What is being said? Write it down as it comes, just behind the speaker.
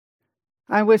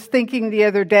I was thinking the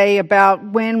other day about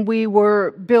when we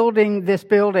were building this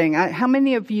building. How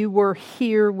many of you were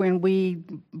here when we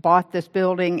bought this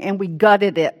building and we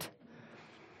gutted it?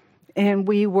 And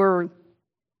we were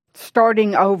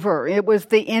starting over. It was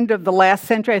the end of the last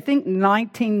century, I think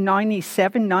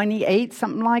 1997, 98,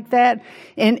 something like that.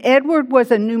 And Edward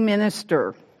was a new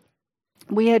minister.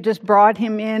 We had just brought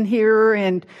him in here,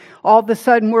 and all of a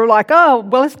sudden we're like, oh,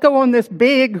 well, let's go on this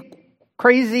big,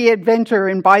 crazy adventure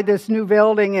and buy this new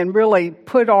building and really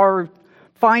put our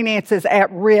finances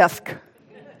at risk.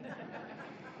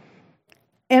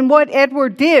 And what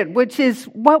Edward did, which is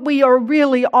what we are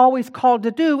really always called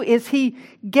to do, is he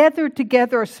gathered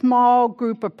together a small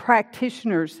group of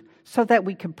practitioners so that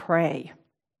we could pray.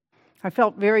 I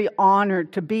felt very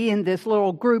honored to be in this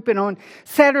little group, and on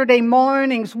Saturday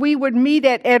mornings we would meet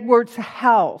at Edward's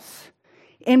house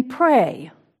and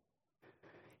pray.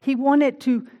 He wanted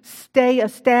to stay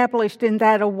established in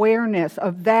that awareness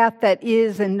of that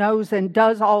is and knows and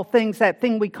does all things, that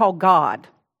thing we call God.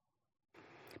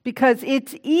 Because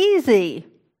it's easy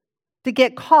to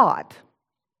get caught,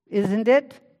 isn't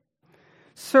it?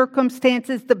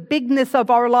 Circumstances, the bigness of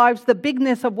our lives, the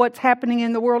bigness of what's happening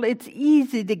in the world, it's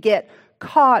easy to get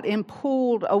caught and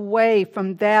pulled away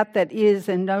from that is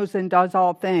and knows and does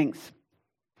all things.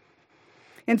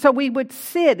 And so we would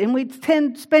sit and we'd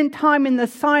spend time in the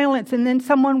silence, and then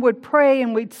someone would pray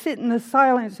and we'd sit in the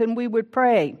silence and we would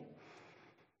pray.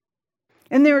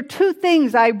 And there are two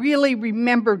things I really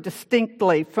remember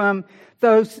distinctly from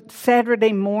those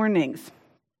Saturday mornings.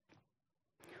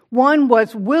 One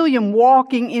was William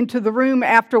walking into the room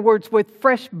afterwards with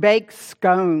fresh baked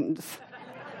scones.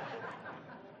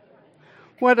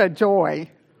 What a joy.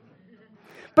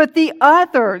 But the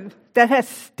other that has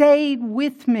stayed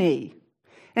with me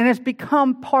and has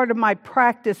become part of my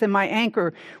practice and my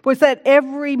anchor was that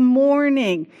every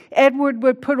morning Edward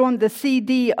would put on the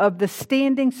CD of the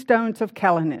Standing Stones of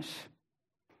Callanish.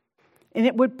 And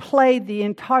it would play the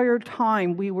entire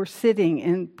time we were sitting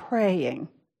and praying.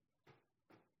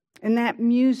 And that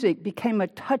music became a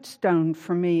touchstone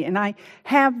for me. And I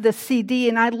have the CD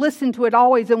and I listen to it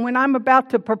always. And when I'm about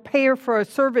to prepare for a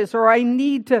service or I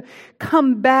need to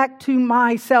come back to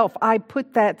myself, I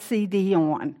put that CD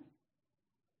on.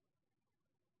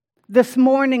 This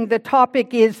morning, the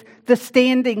topic is the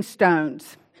Standing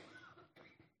Stones.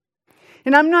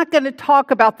 And I'm not going to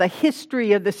talk about the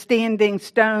history of the Standing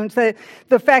Stones, the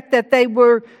fact that they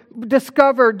were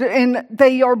discovered and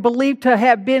they are believed to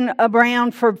have been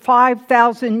around for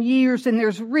 5,000 years, and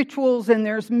there's rituals and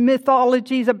there's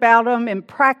mythologies about them and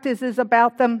practices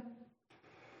about them.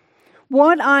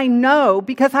 What I know,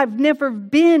 because I've never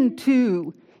been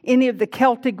to any of the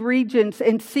Celtic regions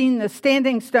and seen the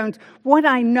Standing Stones, what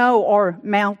I know are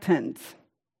mountains.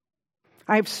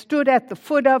 I have stood at the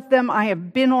foot of them. I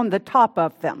have been on the top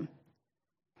of them.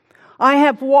 I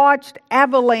have watched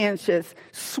avalanches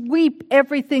sweep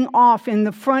everything off in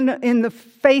the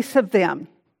face of them,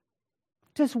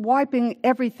 just wiping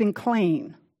everything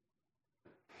clean.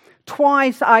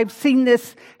 Twice I've seen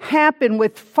this happen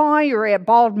with fire at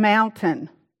Bald Mountain,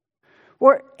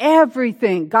 where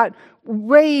everything got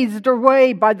razed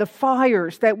away by the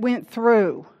fires that went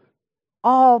through.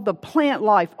 All the plant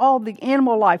life, all the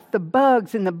animal life, the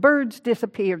bugs and the birds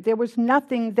disappeared. There was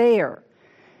nothing there.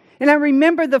 And I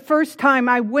remember the first time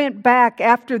I went back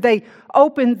after they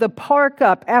opened the park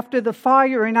up after the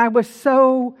fire, and I was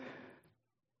so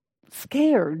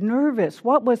scared, nervous,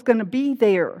 what was going to be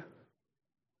there.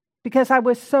 Because I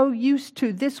was so used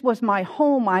to, this was my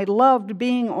home. I loved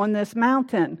being on this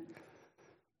mountain.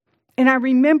 And I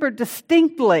remember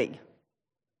distinctly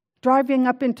driving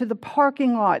up into the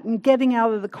parking lot and getting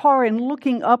out of the car and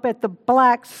looking up at the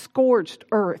black scorched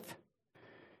earth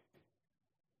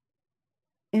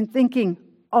and thinking,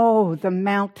 oh, the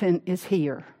mountain is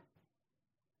here.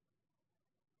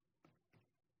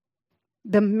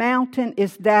 The mountain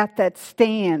is that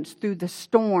stands through the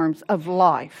storms of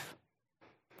life,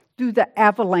 through the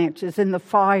avalanches and the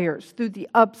fires, through the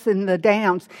ups and the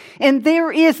downs. And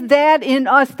there is that in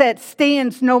us that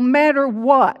stands no matter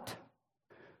what.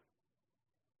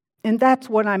 And that's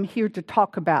what I'm here to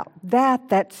talk about.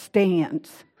 That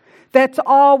stands. That's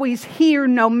always here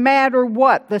no matter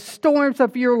what. The storms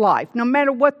of your life, no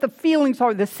matter what the feelings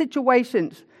are, the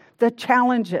situations, the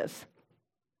challenges.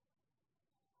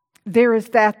 There is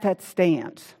that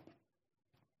stands.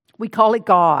 We call it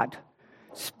God,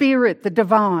 Spirit, the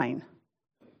divine.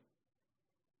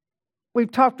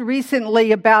 We've talked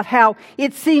recently about how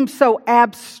it seems so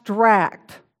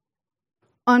abstract,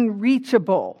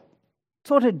 unreachable,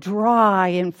 sort of dry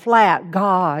and flat.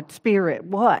 God, Spirit,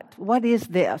 what? What is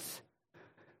this?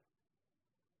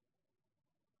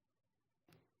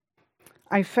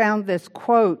 I found this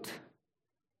quote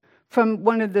from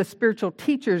one of the spiritual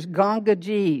teachers,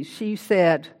 Gangaji. She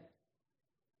said,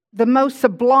 "The most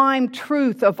sublime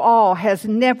truth of all has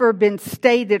never been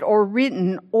stated or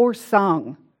written or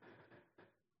sung.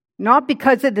 Not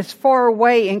because it is far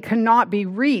away and cannot be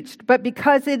reached, but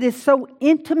because it is so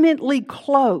intimately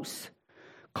close,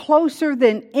 closer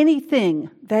than anything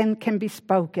that can be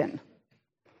spoken.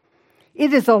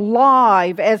 It is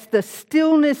alive as the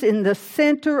stillness in the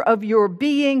center of your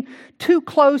being, too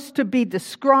close to be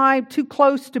described, too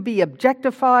close to be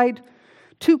objectified,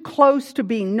 too close to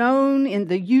be known in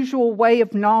the usual way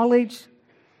of knowledge.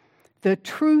 The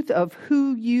truth of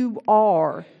who you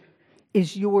are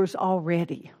is yours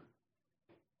already.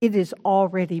 It is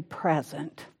already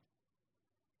present."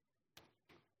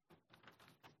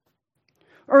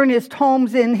 Ernest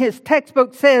Holmes in his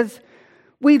textbook says,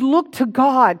 "We look to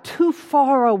God too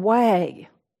far away."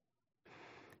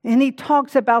 And he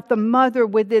talks about the mother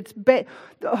with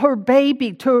her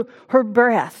baby to her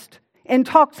breast, and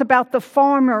talks about the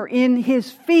farmer in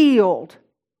his field.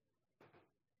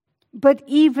 But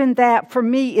even that, for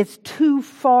me, is too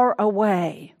far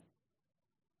away.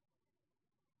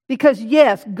 Because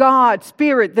yes, God,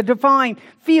 Spirit, the divine,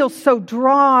 feels so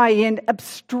dry and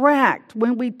abstract.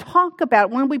 When we talk about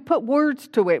it, when we put words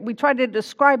to it, we try to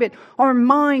describe it, our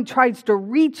mind tries to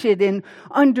reach it and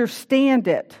understand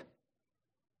it.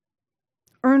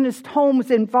 Ernest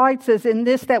Holmes invites us in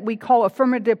this that we call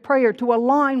affirmative prayer to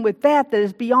align with that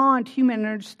is beyond human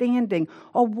understanding,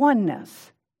 a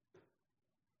oneness.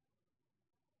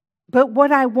 But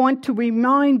what I want to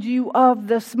remind you of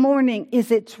this morning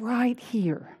is it's right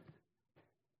here.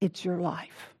 It's your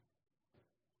life.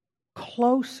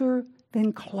 Closer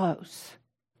than close.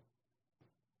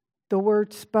 The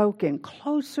word spoken,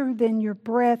 closer than your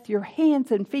breath, your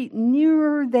hands and feet,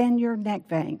 nearer than your neck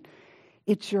vein.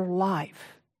 It's your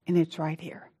life, and it's right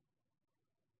here.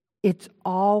 It's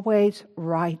always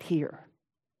right here.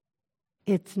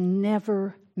 It's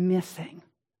never missing.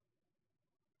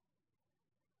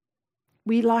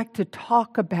 We like to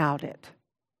talk about it.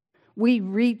 We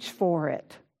reach for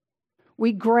it.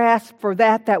 We grasp for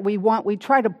that we want. We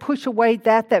try to push away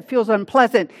that feels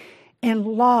unpleasant. And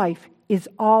life is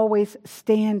always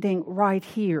standing right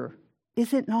here,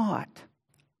 is it not?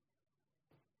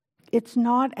 It's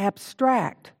not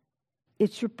abstract.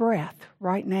 It's your breath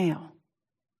right now.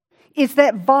 It's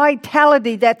that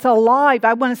vitality that's alive.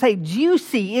 I want to say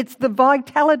juicy. It's the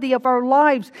vitality of our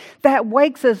lives that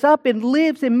wakes us up and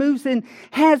lives and moves and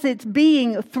has its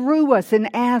being through us and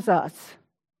as us.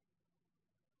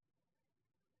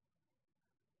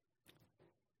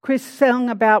 Chris sang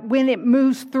about when it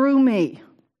moves through me.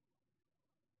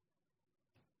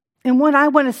 And what I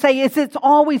want to say is it's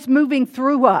always moving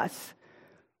through us.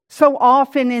 So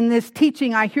often in this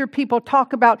teaching, I hear people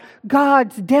talk about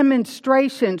God's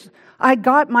demonstrations. I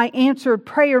got my answered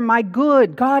prayer, my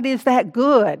good. God is that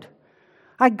good.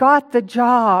 I got the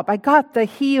job. I got the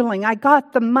healing. I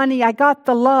got the money. I got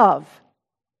the love.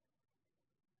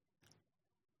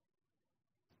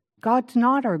 God's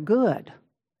not our good.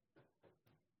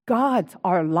 God's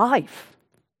our life.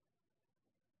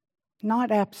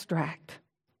 Not abstract.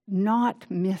 Not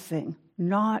missing.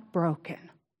 Not broken.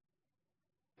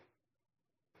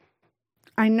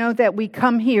 I know that we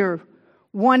come here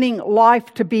wanting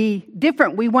life to be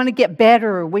different. We want to get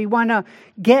better. We want to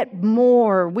get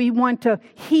more. We want to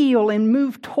heal and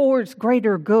move towards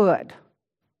greater good.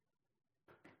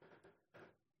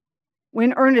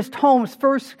 When Ernest Holmes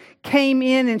first came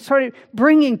in and started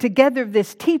bringing together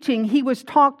this teaching, he was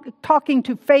talking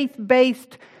to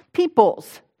faith-based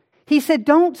peoples. He said,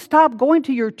 don't stop going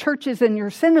to your churches and your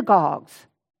synagogues.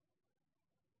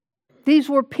 These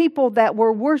were people that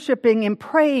were worshiping and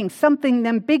praying something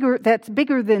that's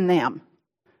bigger than them.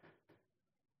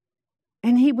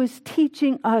 And he was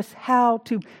teaching us how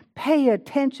to pay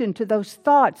attention to those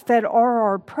thoughts that are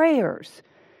our prayers.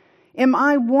 Am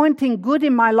I wanting good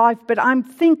in my life, but I'm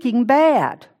thinking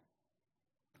bad?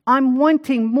 I'm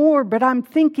wanting more, but I'm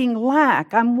thinking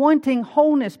lack. I'm wanting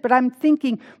wholeness, but I'm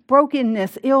thinking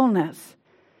brokenness, illness.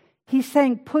 He's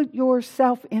saying, put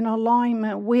yourself in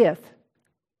alignment with.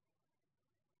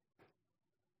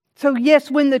 So yes,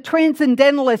 when the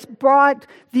Transcendentalists brought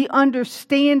the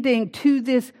understanding to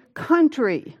this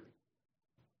country,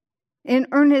 and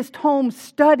Ernest Holmes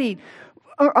studied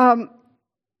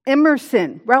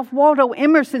Emerson, Ralph Waldo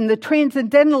Emerson, the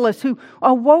Transcendentalist who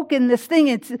awoke in this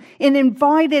thing and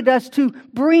invited us to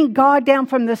bring God down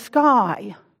from the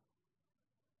sky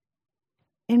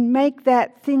and make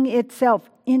that thing itself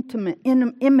intimate,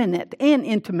 imminent and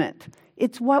intimate.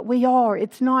 It's what we are.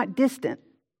 It's not distant.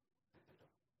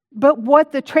 But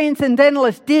what the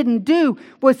transcendentalists didn't do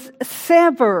was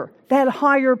sever that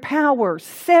higher power,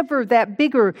 sever that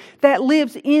bigger that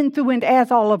lives in, through, and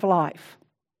as all of life.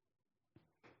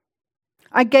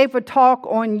 I gave a talk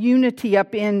on unity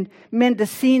up in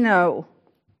Mendocino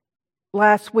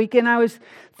last week, and I was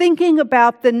thinking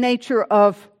about the nature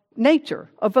of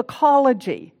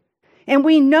ecology. And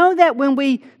we know that when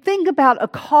we think about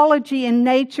ecology and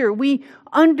nature, we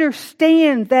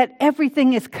understand that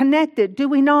everything is connected, do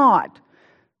we not?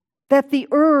 That the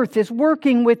earth is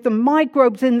working with the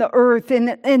microbes in the earth,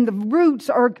 and the roots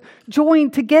are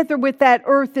joined together with that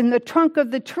earth, and the trunk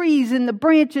of the trees, and the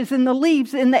branches, and the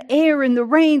leaves, and the air, and the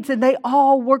rains, and they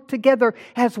all work together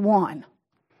as one.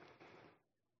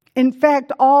 In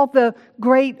fact, all the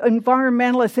great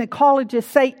environmentalists and ecologists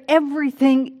say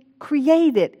everything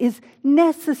created is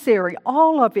necessary,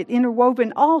 all of it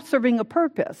interwoven, all serving a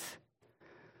purpose.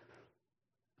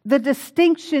 The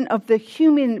distinction of the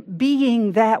human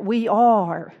being that we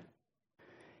are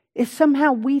is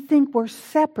somehow we think we're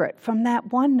separate from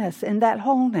that oneness and that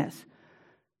wholeness.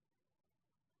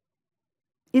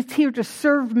 It's here to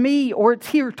serve me, or it's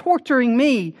here torturing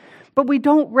me, but we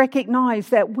don't recognize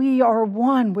that we are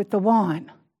one with the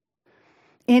one.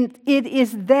 And it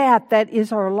is that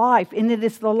is our life, and it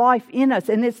is the life in us,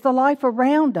 and it's the life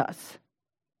around us.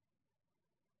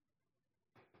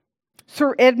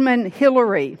 Sir Edmund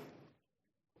Hillary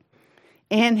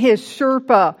and his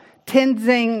Sherpa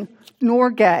Tenzing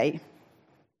Norgay.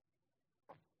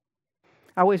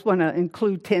 I always want to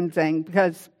include Tenzing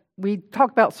because we talk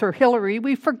about Sir Hillary,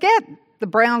 we forget the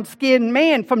brown-skinned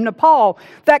man from Nepal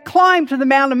that climbed to the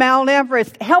Mount of Mount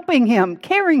Everest, helping him,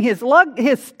 carrying his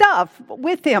stuff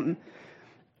with him.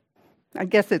 I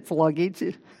guess it's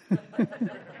luggage.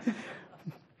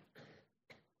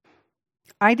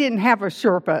 I didn't have a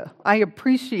Sherpa. I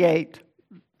appreciate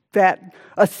that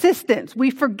assistance. We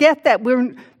forget that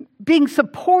we're being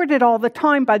supported all the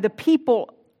time by the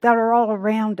people that are all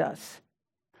around us.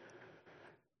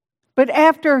 But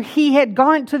after he had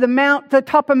gone to the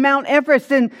top of Mount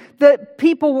Everest, and the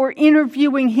people were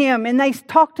interviewing him, and they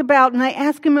talked about, and they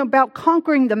asked him about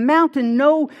conquering the mountain.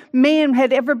 No man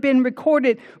had ever been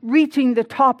recorded reaching the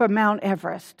top of Mount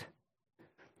Everest.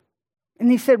 And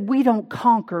he said, we don't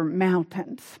conquer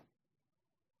mountains.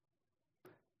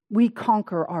 We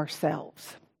conquer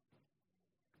ourselves.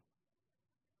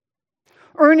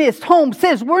 Ernest Holmes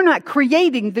says we're not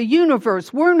creating the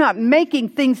universe. We're not making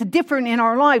things different in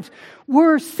our lives.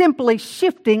 We're simply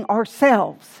shifting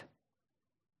ourselves.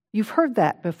 You've heard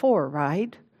that before,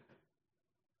 right?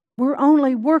 We're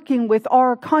only working with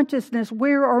our consciousness.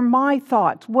 Where are my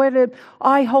thoughts? What am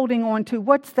I holding on to?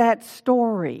 What's that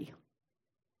story?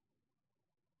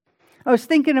 I was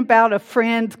thinking about a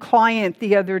friend's client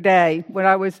the other day when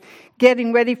I was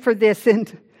getting ready for this,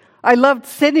 and I loved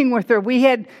sitting with her. We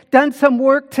had done some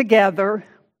work together,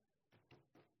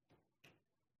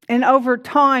 and over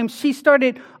time, she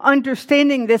started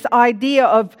understanding this idea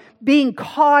of being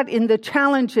caught in the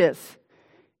challenges.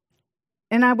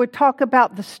 And I would talk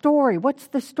about the story. What's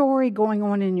the story going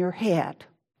on in your head?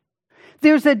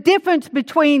 There's a difference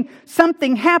between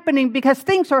something happening because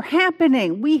things are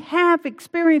happening. We have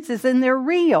experiences and they're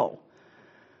real.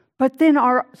 But then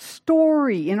our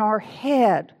story in our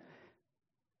head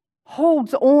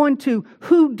holds on to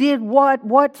who did what,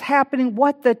 what's happening,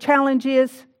 what the challenge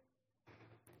is,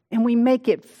 and we make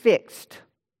it fixed.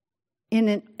 In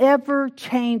an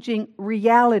ever-changing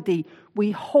reality,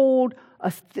 we hold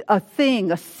a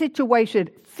thing, a situation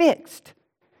fixed,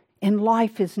 and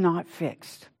life is not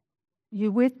fixed. You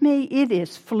with me? It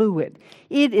is fluid.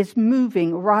 It is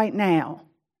moving right now.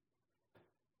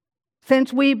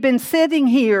 Since we've been sitting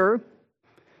here,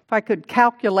 if I could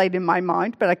calculate in my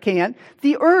mind, but I can't,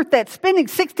 the earth that's spinning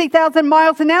 60,000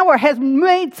 miles an hour has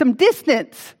made some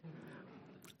distance.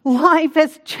 Life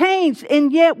has changed,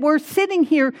 and yet we're sitting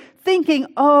here thinking,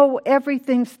 oh,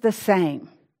 everything's the same.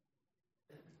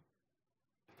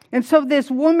 And so this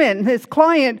woman, this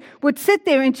client, would sit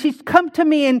there and she'd come to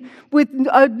me and with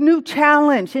a new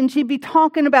challenge, and she'd be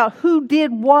talking about who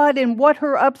did what and what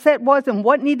her upset was and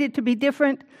what needed to be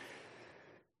different.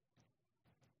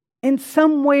 And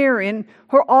somewhere in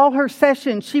all her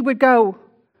sessions, she would go,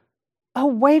 oh,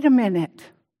 wait a minute.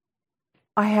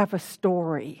 I have a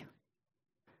story.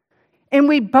 And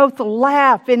we both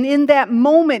laugh, and in that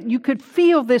moment, you could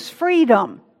feel this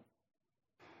freedom.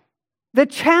 The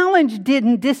challenge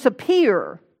didn't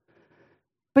disappear,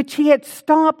 but she had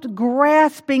stopped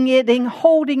grasping it and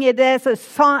holding it as a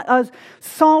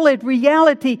solid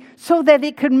reality so that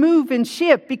it could move and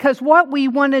shift. Because what we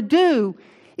want to do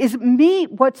is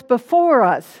meet what's before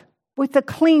us with a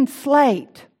clean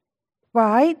slate,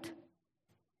 right?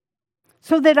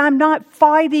 so that I'm not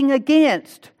fighting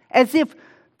against, as if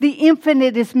the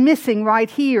infinite is missing right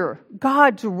here.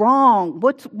 God's wrong.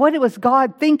 What was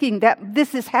God thinking that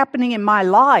this is happening in my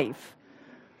life?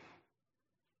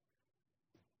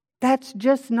 That's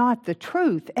just not the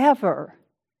truth ever.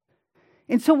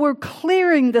 And so we're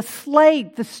clearing the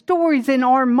slate, the stories in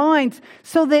our minds,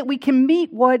 so that we can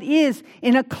meet what is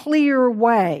in a clear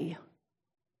way.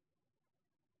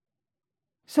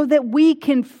 So that we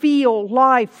can feel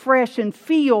life fresh and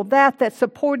feel that's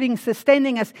supporting,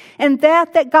 sustaining us, and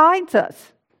that guides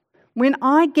us. When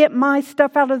I get my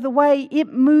stuff out of the way,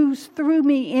 it moves through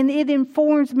me and it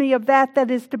informs me of that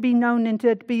is to be known and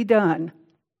to be done.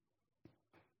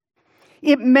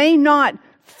 It may not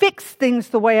fix things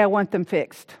the way I want them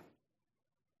fixed.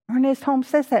 Ernest Holmes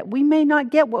says that. We may not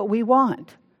get what we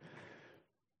want.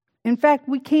 In fact,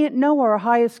 we can't know our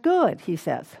highest good, he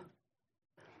says.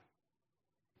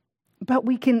 But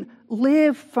we can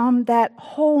live from that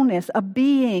wholeness of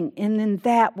being, and in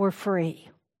that we're free.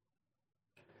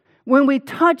 When we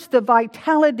touch the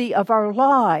vitality of our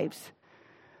lives,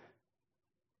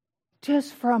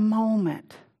 just for a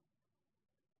moment,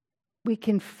 we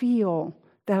can feel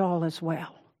that all is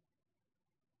well.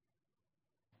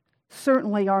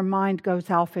 Certainly our mind goes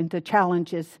off into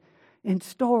challenges and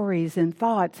stories and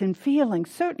thoughts and feelings.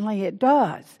 Certainly it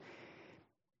does.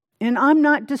 And I'm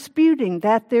not disputing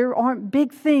that there aren't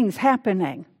big things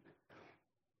happening.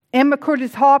 Emma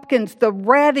Curtis Hopkins, the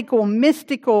radical,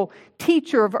 mystical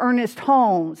teacher of Ernest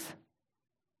Holmes,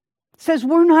 says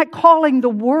we're not calling the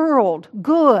world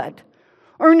good.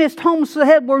 Ernest Holmes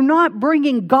said we're not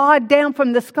bringing God down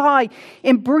from the sky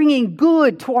and bringing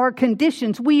good to our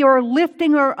conditions. We are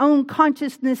lifting our own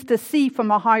consciousness to see from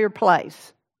a higher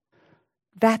place.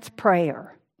 That's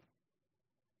prayer.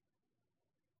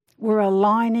 We're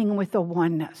aligning with the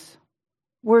oneness.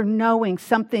 We're knowing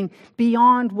something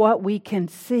beyond what we can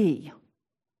see.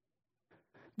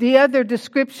 The other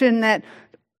description that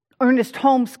Ernest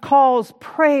Holmes calls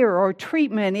prayer or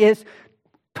treatment is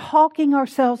talking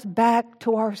ourselves back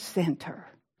to our center.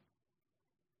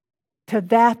 To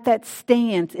that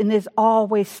stands and is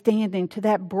always standing, to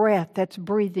that breath that's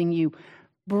breathing you.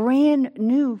 Brand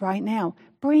new right now.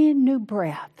 Brand new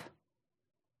breath.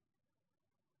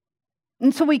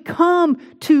 And so we come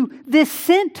to this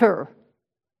center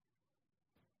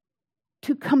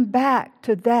to come back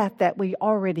to that we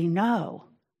already know.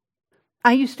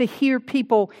 I used to hear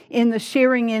people in the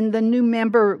sharing in the new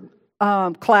member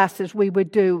classes we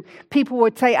would do. People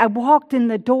would say, I walked in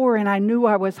the door and I knew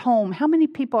I was home. How many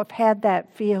people have had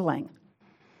that feeling?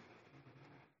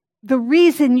 The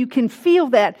reason you can feel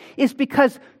that is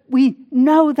because we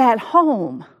know that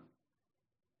home.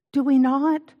 Do we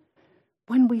not?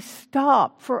 When we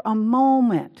stop for a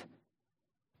moment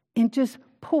and just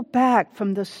pull back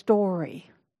from the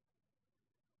story.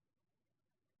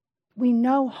 We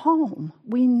know home.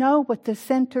 We know what the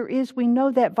center is. We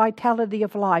know that vitality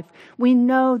of life. We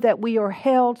know that we are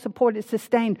held, supported,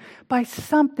 sustained by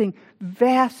something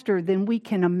vaster than we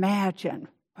can imagine,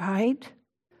 right?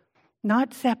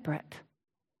 Not separate.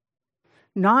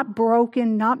 Not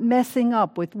broken, not messing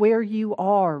up with where you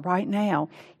are right now.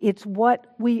 It's what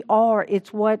we are.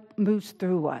 It's what moves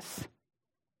through us.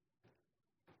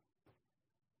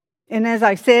 And as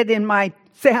I said in my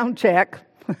sound check,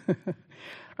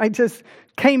 I just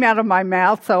came out of my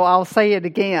mouth, so I'll say it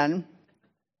again.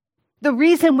 The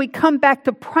reason we come back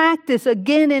to practice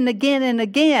again and again and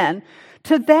again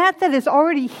to that is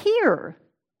already here.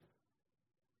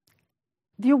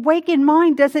 The awakened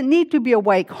mind doesn't need to be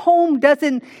awake. Home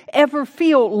doesn't ever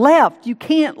feel left. You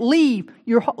can't leave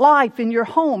your life in your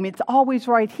home. It's always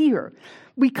right here.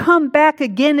 We come back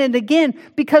again and again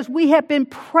because we have been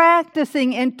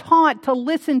practicing and taught to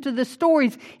listen to the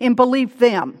stories and believe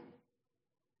them.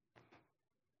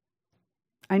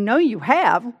 I know you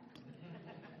have.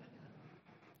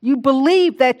 You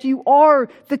believe that you are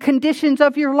the conditions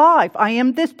of your life. I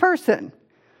am this person.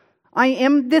 I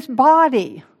am this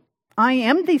body. I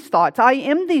am these thoughts. I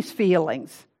am these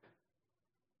feelings.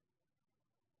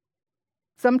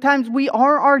 Sometimes we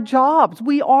are our jobs.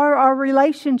 We are our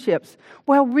relationships.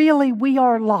 Well, really, we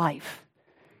are life.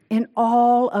 And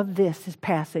all of this is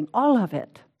passing. All of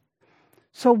it.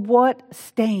 So what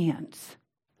stands?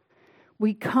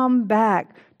 We come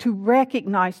back to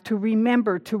recognize, to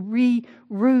remember, to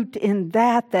reroot in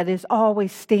that is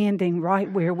always standing right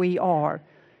where we are.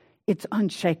 It's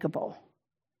unshakable.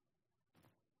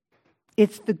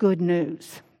 It's the good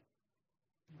news.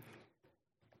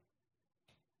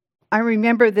 I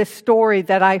remember this story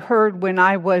that I heard when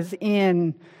I was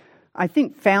in, I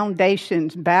think,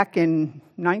 Foundations back in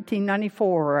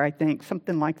 1994, I think,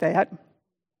 something like that.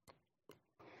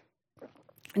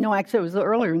 No, actually, it was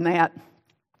earlier than that.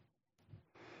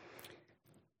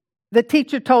 The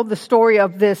teacher told the story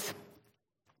of this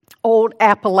old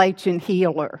Appalachian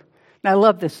healer. And I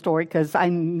love this story because I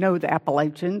know the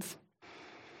Appalachians.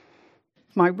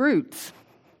 My roots.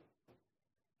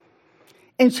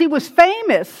 And she was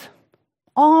famous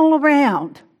all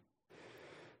around.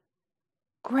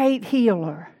 Great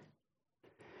healer.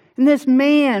 And this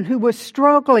man who was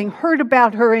struggling heard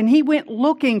about her, and he went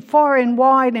looking far and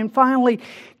wide and finally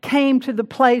came to the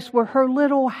place where her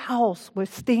little house was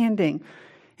standing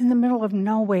in the middle of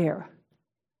nowhere.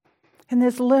 And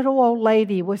this little old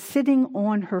lady was sitting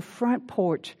on her front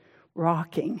porch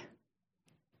rocking.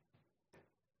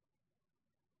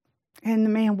 And the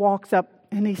man walks up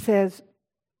and he says,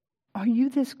 "Are you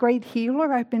this great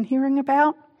healer I've been hearing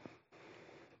about?"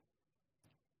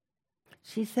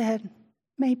 She said,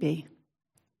 "Maybe."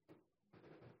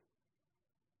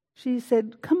 She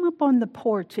said, "Come up on the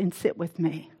porch and sit with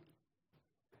me."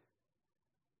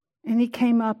 And he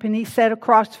came up and he sat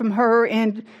across from her,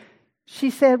 and she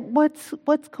said, What's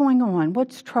going on?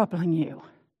 What's troubling you?"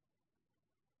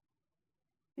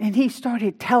 And he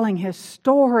started telling his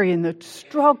story and the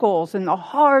struggles and the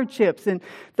hardships and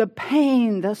the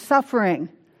pain, the suffering.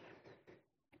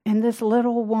 And this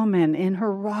little woman in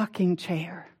her rocking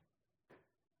chair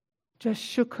just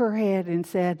shook her head and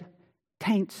said,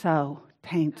 "'Tain't so,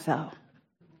 'tain't so."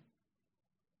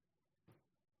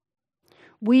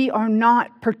 We are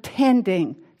not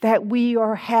pretending that we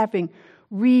are having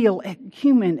real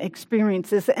human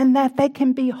experiences and that they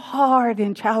can be hard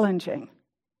and challenging.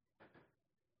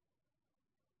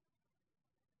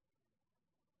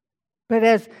 But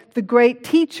as the great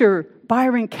teacher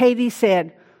Byron Katie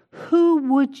said,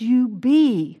 who would you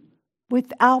be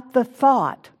without the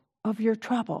thought of your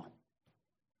trouble?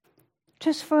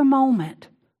 Just for a moment,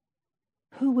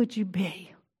 who would you be?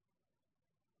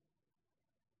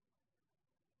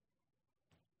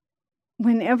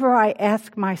 Whenever I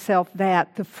ask myself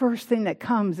that, the first thing that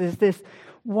comes is this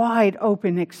wide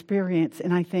open experience,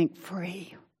 and I think,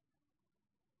 free.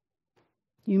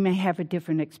 You may have a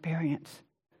different experience.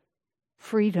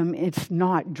 Freedom, it's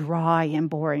not dry and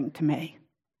boring to me.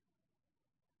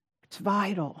 It's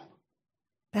vital.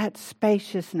 That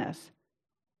spaciousness,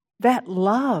 that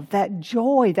love, that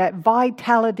joy, that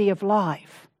vitality of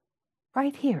life,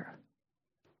 right here.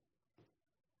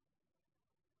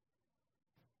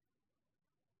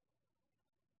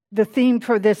 The theme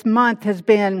for this month has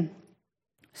been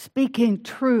speaking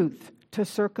truth to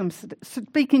circumstance.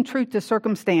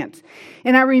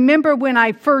 And I remember when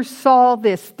I first saw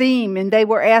this theme and they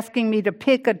were asking me to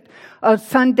pick a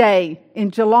Sunday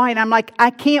in July, and I'm like,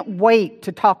 I can't wait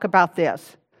to talk about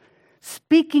this.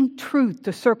 Speaking truth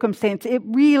to circumstance, it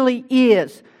really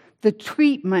is the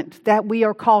treatment that we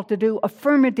are called to do.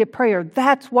 Affirmative prayer,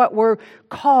 that's what we're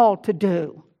called to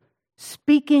do.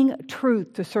 Speaking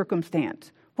truth to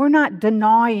circumstance. We're not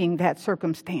denying that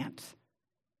circumstance.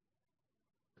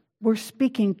 We're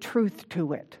speaking truth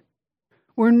to it.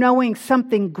 We're knowing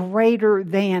something greater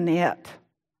than it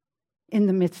in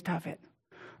the midst of it.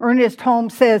 Ernest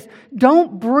Holmes says,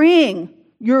 don't bring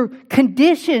your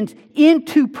conditions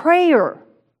into prayer.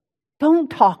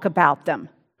 Don't talk about them.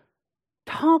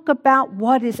 Talk about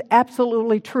what is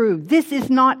absolutely true. This is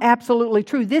not absolutely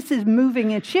true. This is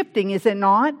moving and shifting, is it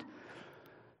not?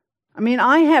 I mean,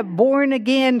 I have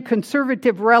born-again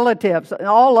conservative relatives,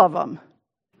 all of them.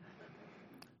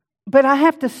 But I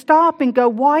have to stop and go,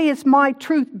 why is my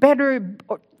truth better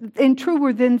and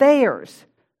truer than theirs?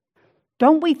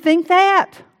 Don't we think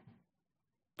that?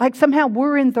 Like somehow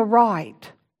we're in the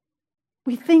right.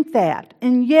 We think that.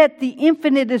 And yet the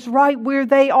infinite is right where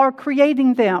they are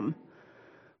creating them.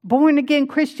 Born-again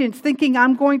Christians thinking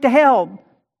I'm going to hell.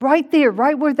 Right there,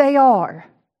 right where they are.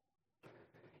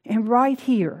 And right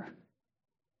here.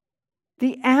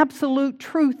 The absolute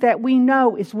truth that we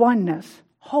know is oneness,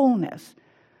 wholeness,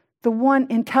 the one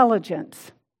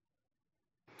intelligence.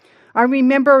 I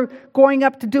remember going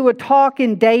up to do a talk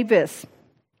in Davis.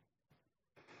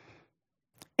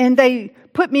 And they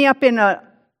put me up in a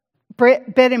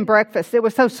bed and breakfast. It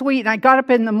was so sweet. And I got up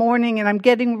in the morning and I'm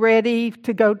getting ready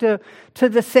to go to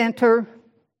the center.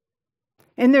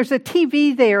 And there's a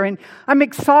TV there. And I'm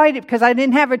excited because I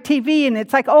didn't have a TV. And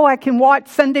it's like, oh, I can watch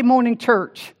Sunday morning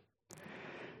church.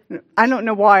 I don't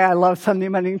know why I love Sunday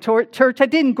morning church. I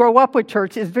didn't grow up with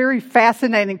church. It's very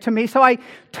fascinating to me. So I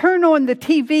turn on the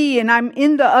TV and I'm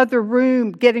in the other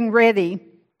room getting ready.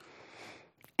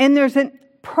 And there's a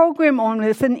program on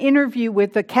this, an interview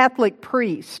with a Catholic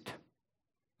priest.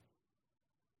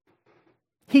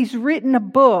 He's written a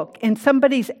book and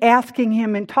somebody's asking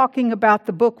him and talking about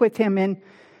the book with him. And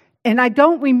And I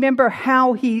don't remember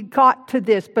how he got to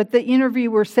this, but the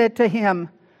interviewer said to him,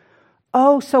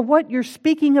 "Oh, so what you're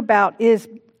speaking about is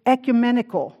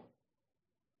ecumenical.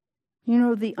 You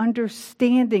know, the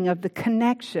understanding of the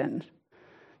connection,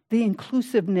 the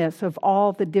inclusiveness of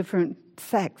all the different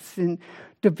sects and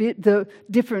the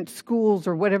different schools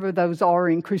or whatever those are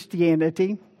in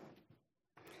Christianity."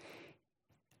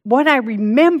 What I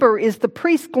remember is the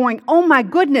priest going, "Oh my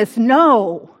goodness,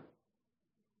 no.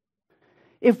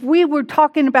 If we were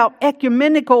talking about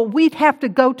ecumenical, we'd have to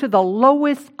go to the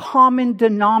lowest common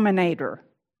denominator."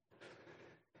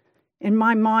 And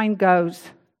my mind goes,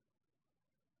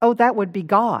 "Oh, that would be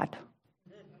God.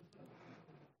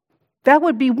 That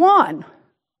would be one.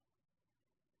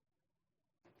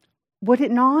 Would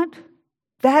it not?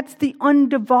 That's the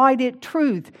undivided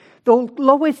truth. The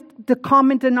lowest the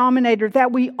common denominator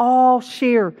that we all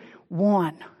share,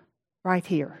 one, right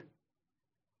here."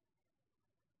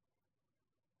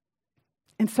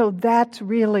 And so that's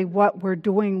really what we're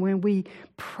doing when we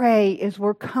pray, is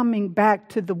we're coming back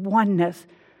to the oneness,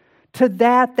 to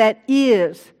that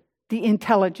is the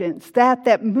intelligence,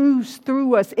 that moves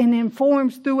through us and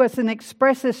informs through us and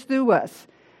expresses through us.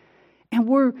 And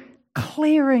we're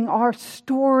clearing our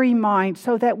story mind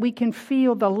so that we can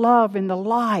feel the love and the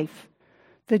life,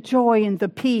 the joy and the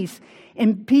peace,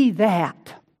 and be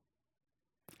that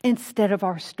instead of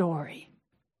our story.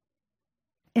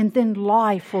 And then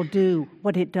life will do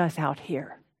what it does out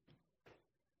here.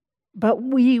 But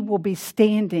we will be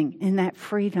standing in that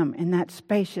freedom, in that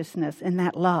spaciousness, in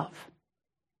that love.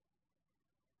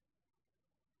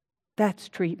 That's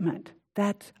treatment.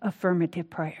 That's affirmative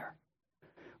prayer.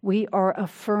 We are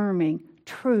affirming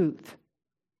truth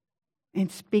and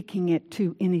speaking it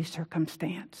to any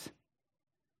circumstance.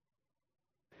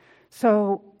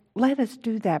 So let us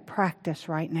do that practice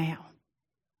right now.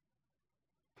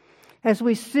 As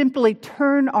we simply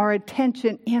turn our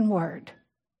attention inward.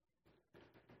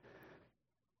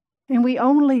 And we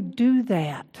only do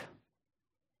that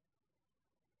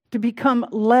to become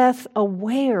less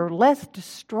aware, less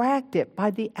distracted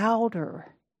by the outer.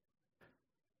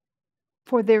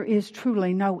 For there is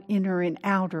truly no inner and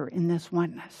outer in this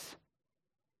oneness.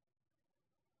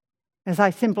 As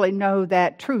I simply know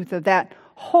that truth of that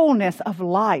wholeness of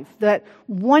life, that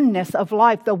oneness of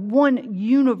life, the one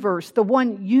universe, the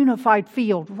one unified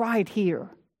field right here.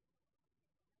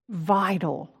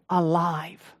 Vital,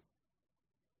 alive.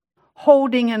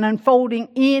 Holding and unfolding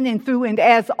in and through and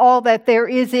as all that there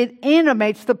is. It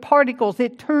animates the particles,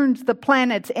 it turns the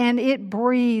planets, and it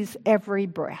breathes every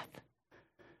breath.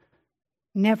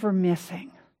 Never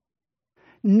missing.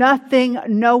 Nothing,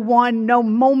 no one, no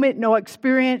moment, no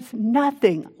experience,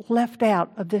 nothing left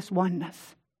out of this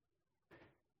oneness.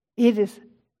 It is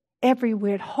every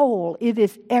whit whole. It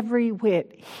is every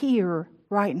whit here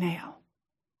right now.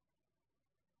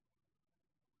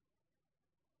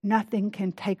 Nothing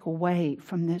can take away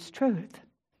from this truth.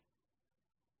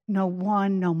 No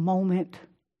one, no moment.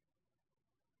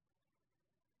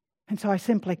 And so I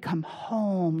simply come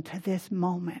home to this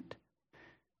moment,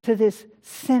 to this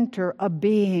center of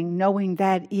being, knowing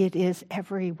that it is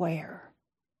everywhere.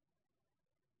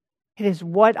 It is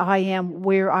what I am,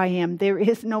 where I am. There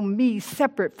is no me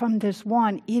separate from this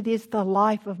one. It is the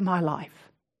life of my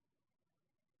life.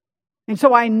 And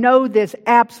so I know this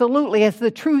absolutely as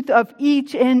the truth of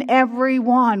each and every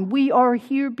one. We are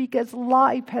here because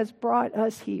life has brought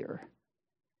us here.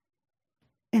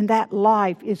 And that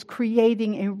life is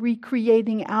creating and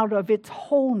recreating out of its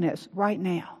wholeness right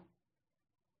now.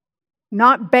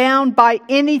 Not bound by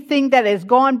anything that has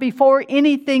gone before,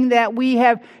 anything that we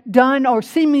have done or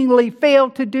seemingly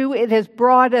failed to do. It has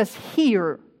brought us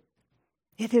here.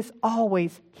 It is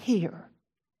always here,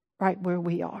 right where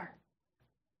we are.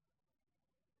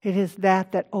 It is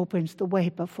that opens the way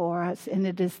before us, and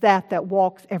it is that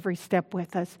walks every step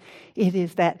with us. It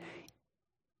is that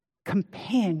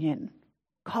companion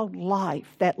called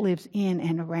life that lives in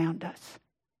and around us,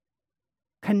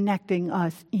 connecting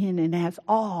us in and as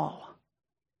all.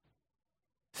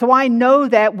 So I know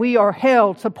that we are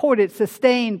held, supported,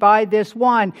 sustained by this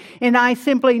one. And I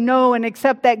simply know and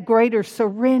accept that greater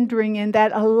surrendering and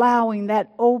that allowing,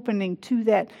 that opening to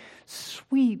that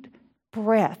sweet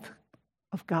breath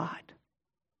of God.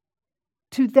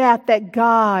 To that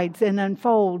guides and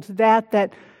unfolds,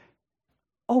 that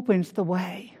opens the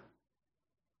way.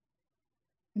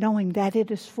 Knowing that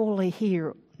it is fully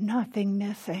here, nothing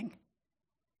missing.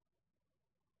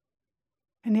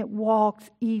 And it walks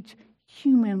each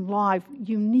human life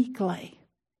uniquely,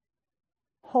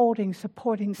 holding,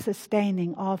 supporting,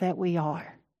 sustaining all that we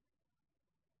are.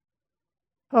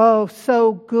 Oh,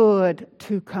 so good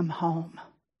to come home.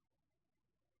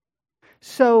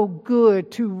 So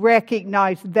good to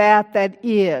recognize that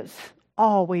is,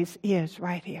 always is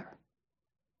right here.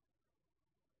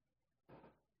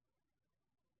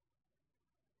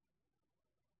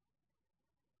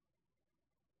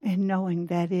 And knowing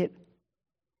that it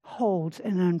holds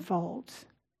and unfolds.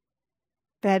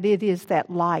 That it is that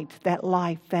light, that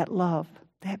life, that love,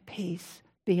 that peace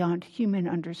beyond human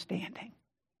understanding.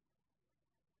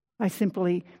 I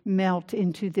simply melt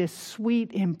into this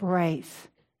sweet embrace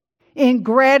in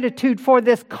gratitude for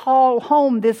this call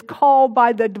home, this call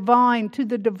by the divine to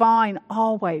the divine,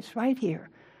 always right here.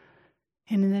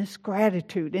 And in this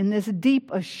gratitude, in this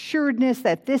deep assuredness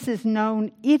that this is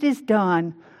known, it is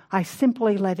done, I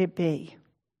simply let it be.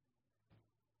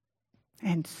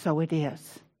 And so it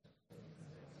is.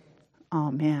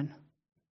 Amen.